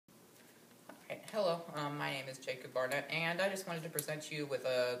Hello, my name is Jacob Barnett, and I just wanted to present you with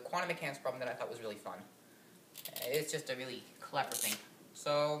a quantum mechanics problem that I thought was really fun. It's just a really clever thing.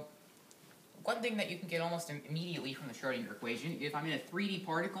 So, one thing that you can get almost immediately from the Schrodinger equation, if I'm in a 3D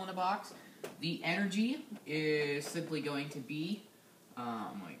particle in a box, the energy is simply going to be,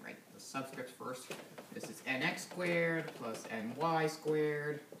 let me write the subscripts first. This is nx squared plus ny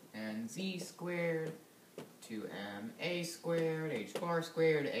squared, nz squared, 2ma squared, h bar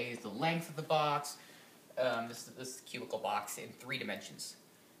squared. A is the length of the box. This is a cubical box in 3 dimensions.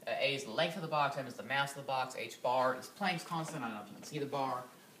 A is the length of the box, m is the mass of the box, h bar is Planck's constant, I don't know if you can see the bar,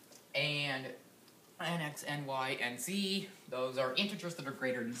 and nx, ny, and z, those are integers that are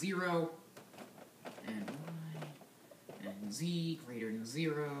greater than 0, and y and z greater than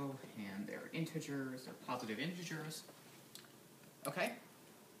 0, and they're integers, they're positive integers. Okay?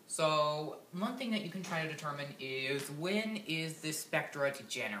 So, one thing that you can try to determine is when is this spectra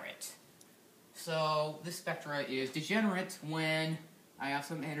degenerate? So, this spectra is degenerate when I have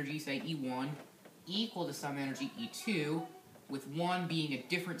some energy, say E1, equal to some energy E2, with 1 being a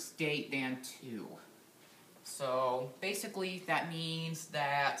different state than 2. So, basically, that means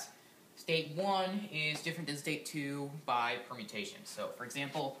that state 1 is different than state 2 by permutation. So, for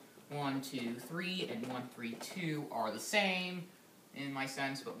example, 1, 2, 3, and 1, 3, 2 are the same, in my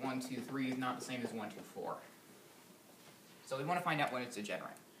sense, but 1, 2, 3 is not the same as 1, 2, 4. So we want to find out when it's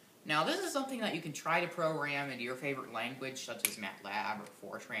degenerate. Now this is something that you can try to program into your favorite language, such as MATLAB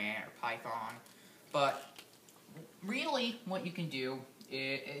or Fortran or Python, but really what you can do,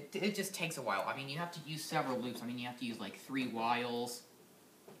 it just takes a while. I mean, you have to use several loops. I mean, you have to use like 3 whiles,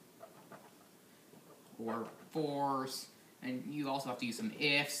 or fors, and you also have to use some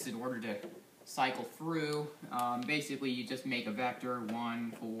ifs in order to cycle through. Basically, you just make a vector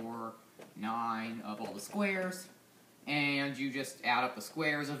 1, 4, 9 of all the squares, and you just add up the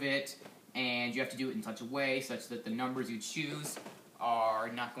squares of it, and you have to do it in such a way such that the numbers you choose are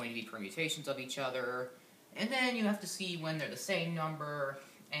not going to be permutations of each other, and then you have to see when they're the same number,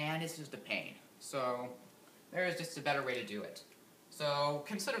 and it's just a pain. So there is just a better way to do it. So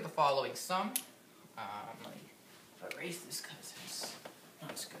consider the following sum. Let me erase this because it's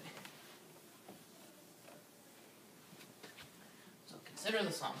not as good. Consider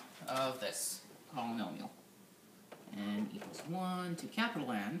the sum of this polynomial. N equals 1 to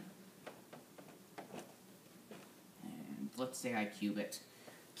capital N. And let's say I cube it.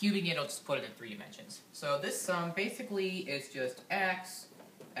 Cubing it, I'll just put it in 3 dimensions. So this sum basically is just x,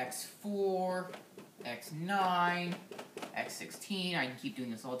 x4, x9, x16. I can keep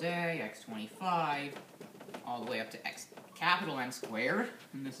doing this all day. x25, all the way up to x capital N squared.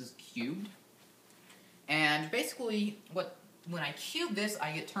 And this is cubed. And basically, when I cube this,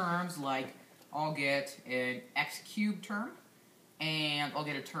 I get terms like, I'll get an x cubed term, and I'll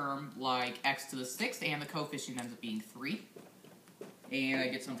get a term like x to the 6th, and the coefficient ends up being 3. And I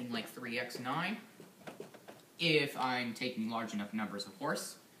get something like 3x9, if I'm taking large enough numbers, of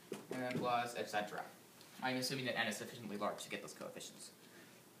course, and plus, etc. I'm assuming that n is sufficiently large to get those coefficients.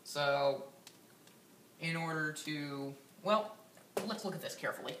 So, in order to, well, let's look at this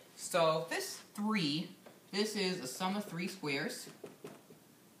carefully. So, this 3... this is a sum of 3 squares.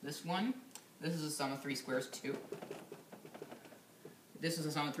 This one, this is a sum of 3 squares too. This is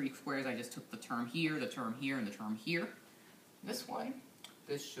a sum of 3 squares. I just took the term here, and the term here. This one,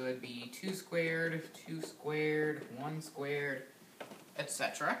 this should be 2 squared, 1 squared,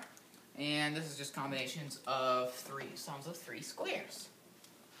 etc. And this is just combinations of 3 sums of 3 squares.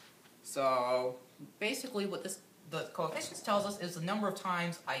 So basically what the coefficients tells us is the number of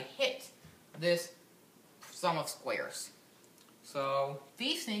times I hit this sum of squares. So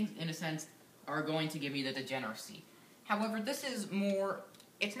these things, in a sense, are going to give me the degeneracy. However, this is more,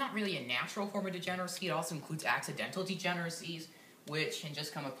 it's not really a natural form of degeneracy. It also includes accidental degeneracies, which can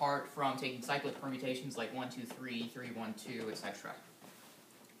just come apart from taking cyclic permutations like 1, 2, 3, 3, 1, 2, etc.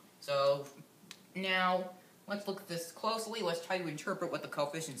 So now, let's look at this closely. Let's try to interpret what the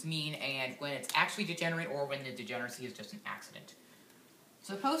coefficients mean and when it's actually degenerate or when the degeneracy is just an accident.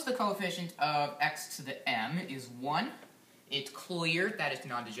 Suppose the coefficient of x to the m is 1. It's clear that it's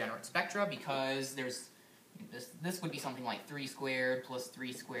non-degenerate spectra because there's this would be something like 3 squared plus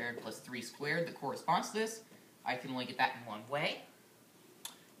 3 squared plus 3 squared that corresponds to this. I can only get that in one way.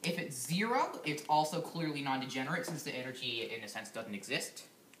 If it's 0, it's also clearly non-degenerate since the energy, in a sense, doesn't exist.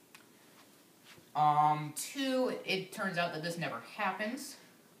 2, it turns out that this never happens.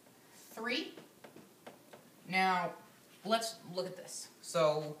 3, now, let's look at this.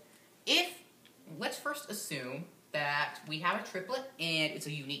 So, let's first assume that we have a triplet and it's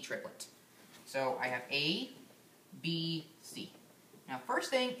a unique triplet. So I have A, B, C. Now, first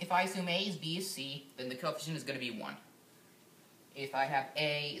thing, if I assume A is B is C, then the coefficient is going to be 1. If I have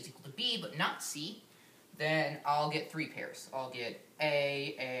A is equal to B but not C, then I'll get 3 pairs. I'll get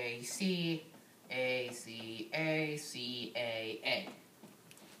A, C, A, C, A, C, A.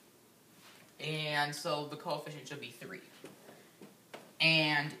 And so the coefficient should be 3.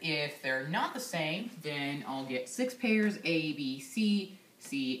 And if they're not the same, then I'll get 6 pairs, A, B, C,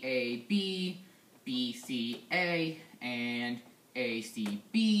 C, A, B, B, C, A, and A, C,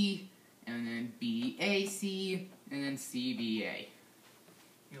 B, and then B, A, C, and then C, B, A.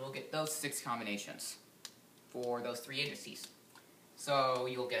 You'll get those 6 combinations for those 3 indices. So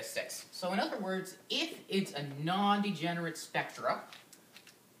you'll get a 6. So in other words, if it's a non-degenerate spectra,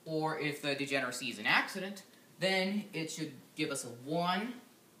 or if the degeneracy is an accident, then it should give us a 1,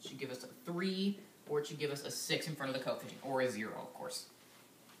 it should give us a 3, or it should give us a 6 in front of the coefficient, or a 0, of course.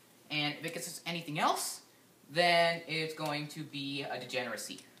 And if it gives us anything else, then it's going to be a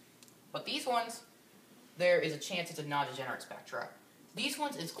degeneracy. But these ones, there is a chance it's a non-degenerate spectra. These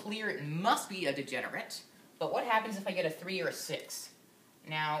ones, it's clear it must be a degenerate, but what happens if I get a 3 or a 6?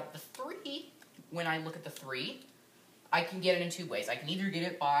 Now, the 3, when I look at the 3, I can get it in 2 ways. I can either get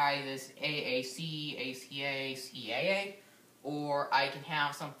it by this AAC, ACA, CAA, or I can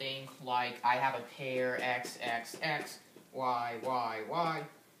have something like I have a pair X, X, X, Y, Y, Y,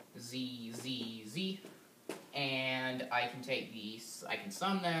 Z, Z, Z, and I can take these, I can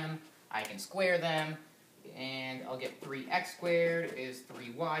sum them, I can square them, and I'll get 3x squared is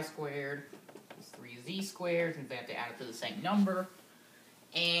 3y squared, is 3z squared, since they have to add it to the same number.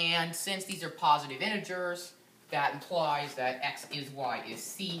 And since these are positive integers, that implies that x is y is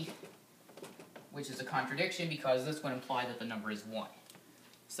c, which is a contradiction because this would imply that the number is 1.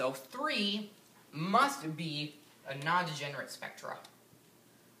 So 3 must be a non-degenerate spectra.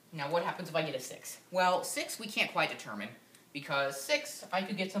 Now what happens if I get a 6? Well, 6 we can't quite determine, because 6 I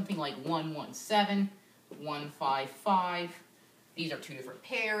could get something like 117, 155. These are 2 different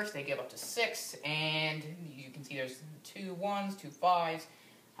pairs, they give up to 6, and you can see there's 2 1s, 2 5s.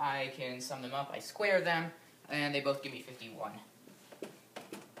 I can sum them up, I square them, and they both give me 51.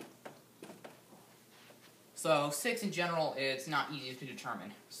 So 6 in general, it's not easy to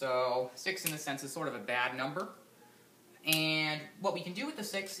determine. So 6 in a sense is sort of a bad number. And what we can do with the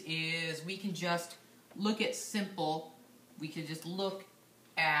 6 is we can just look at we can just look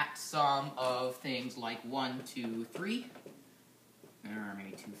at some of things like 1, 2, 3, or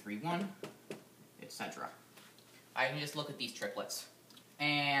maybe 2, 3, 1, etc. I can just look at these triplets.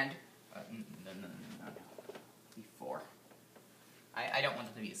 And, before. I don't want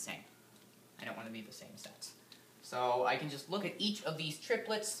them to be the same. I don't want them to be the same sets. So I can just look at each of these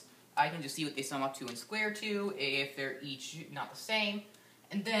triplets. I can just see what they sum up to and square to, if they're each not the same.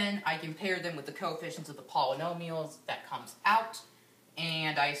 And then I compare them with the coefficients of the polynomials that comes out.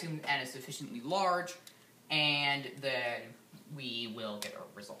 And I assume n is sufficiently large. And then we will get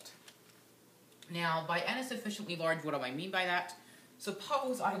a result. Now, by n is sufficiently large, what do I mean by that?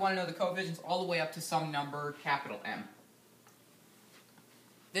 Suppose I want to know the coefficients all the way up to some number, capital M.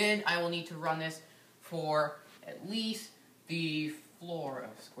 Then I will need to run this for at least the floor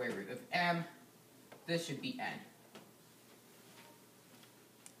of square root of m. This should be n.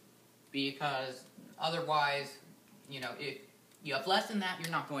 Because otherwise, if you have less than that, you're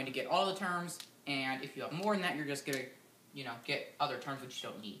not going to get all the terms, and if you have more than that, you're just going to, get other terms which you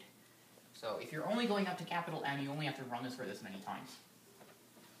don't need. So if you're only going up to capital M, you only have to run this for this many times.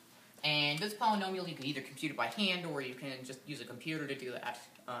 And this polynomial, you can either compute it by hand, or you can just use a computer to do that.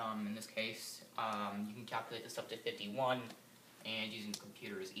 In this case, you can calculate this up to 51, and using a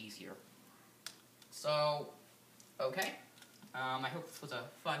computer is easier. So, okay. I hope this was a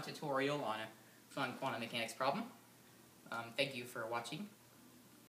fun tutorial on a fun quantum mechanics problem. Thank you for watching.